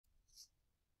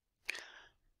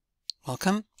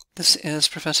Welcome. This is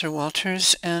Professor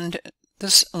Walters, and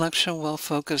this lecture will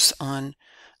focus on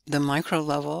the micro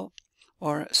level,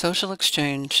 or social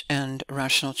exchange and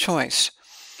rational choice.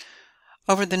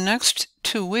 Over the next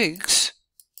 2 weeks,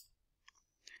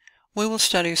 we will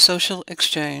study social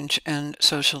exchange and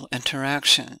social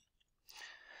interaction.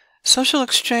 Social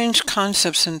exchange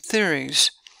concepts and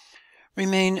theories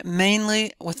remain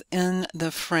mainly within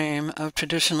the frame of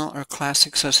traditional or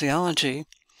classic sociology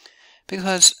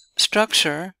because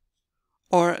structure,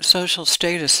 or social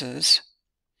statuses,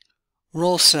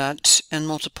 role sets, and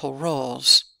multiple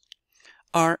roles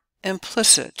are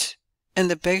implicit in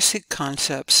the basic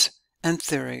concepts and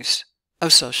theories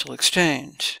of social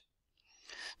exchange.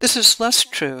 This is less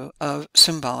true of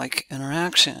symbolic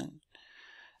interaction.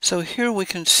 So here we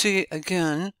can see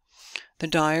again the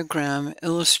diagram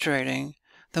illustrating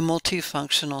the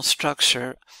multifunctional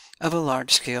structure of a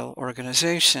large-scale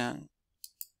organization.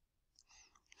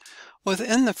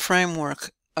 Within the framework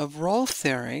of role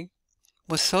theory,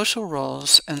 with social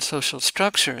roles and social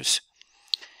structures,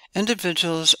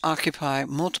 individuals occupy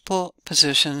multiple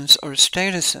positions or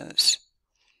statuses.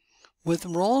 With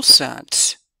role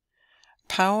sets,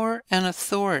 power and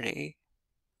authority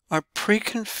are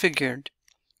pre-configured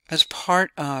as part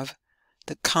of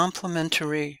the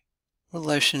complementary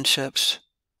relationships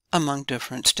among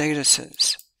different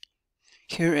statuses.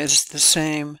 Here is the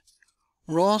same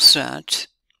role set,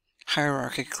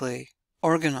 hierarchically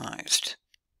organized.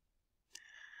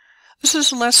 This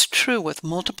is less true with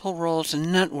multiple roles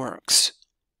and networks,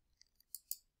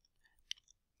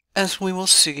 as we will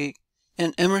see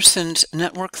in Emerson's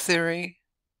network theory,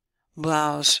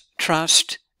 Blau's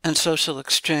trust and social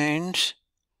exchange,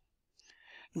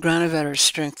 Granovetter's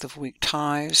strength of weak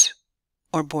ties,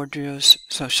 or Bourdieu's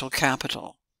social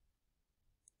capital.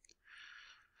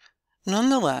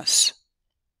 Nonetheless,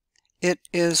 it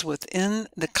is within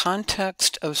the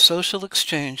context of social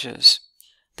exchanges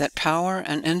that power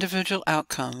and individual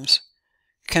outcomes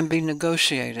can be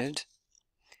negotiated,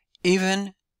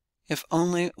 even if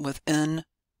only within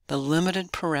the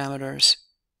limited parameters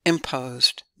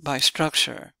imposed by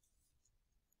structure.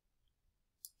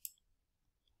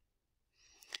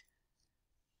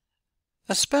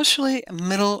 Especially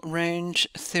middle-range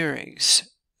theories,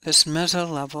 this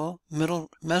meso-level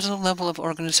of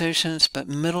organizations, but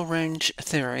middle-range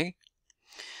theory,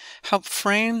 help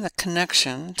frame the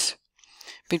connections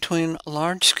between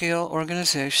large-scale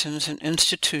organizations and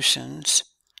institutions,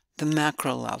 the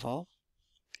macro level,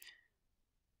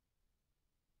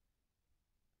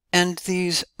 and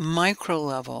these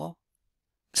micro-level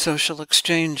social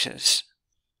exchanges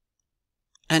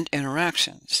and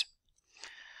interactions.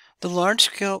 The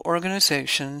large-scale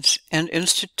organizations and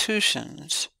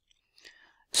institutions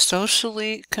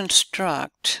socially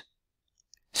construct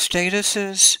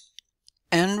statuses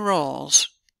and roles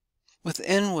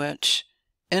within which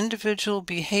individual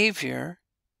behavior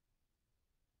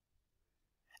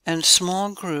and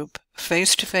small group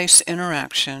face-to-face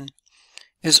interaction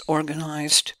is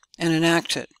organized and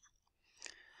enacted.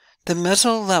 The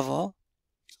meso-level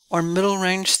or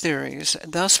middle-range theories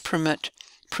thus permit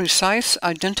precise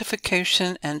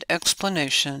identification and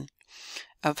explanation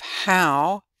of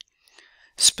how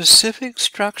specific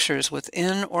structures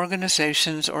within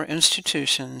organizations or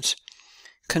institutions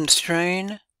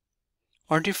constrain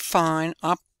or define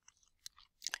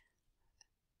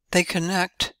they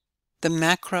connect the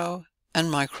macro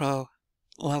and micro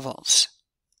levels.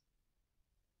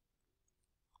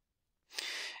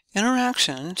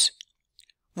 Interactions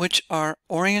which are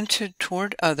oriented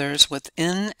toward others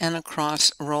within and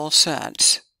across role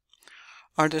sets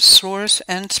are the source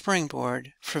and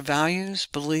springboard for values,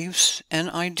 beliefs, and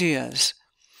ideas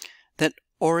that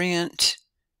orient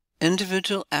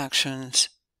individual actions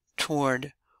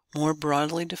toward more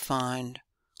broadly defined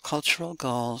cultural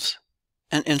goals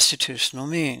and institutional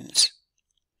means.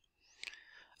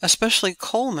 Especially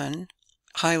Coleman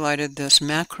highlighted this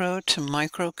macro to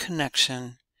micro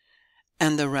connection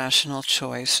and the rational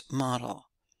choice model,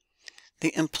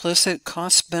 the implicit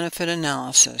cost-benefit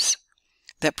analysis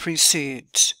that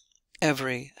precedes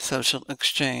every social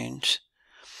exchange,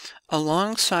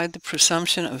 alongside the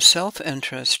presumption of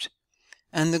self-interest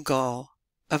and the goal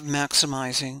of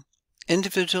maximizing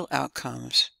individual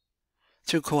outcomes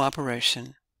through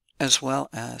cooperation as well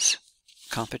as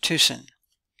competition.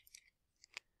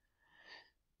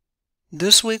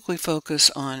 This week we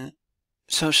focus on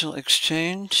social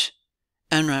exchange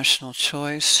and rational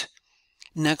choice.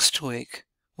 Next week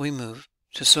we move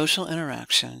to social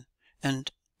interaction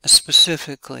and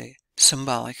specifically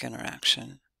symbolic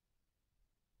interaction.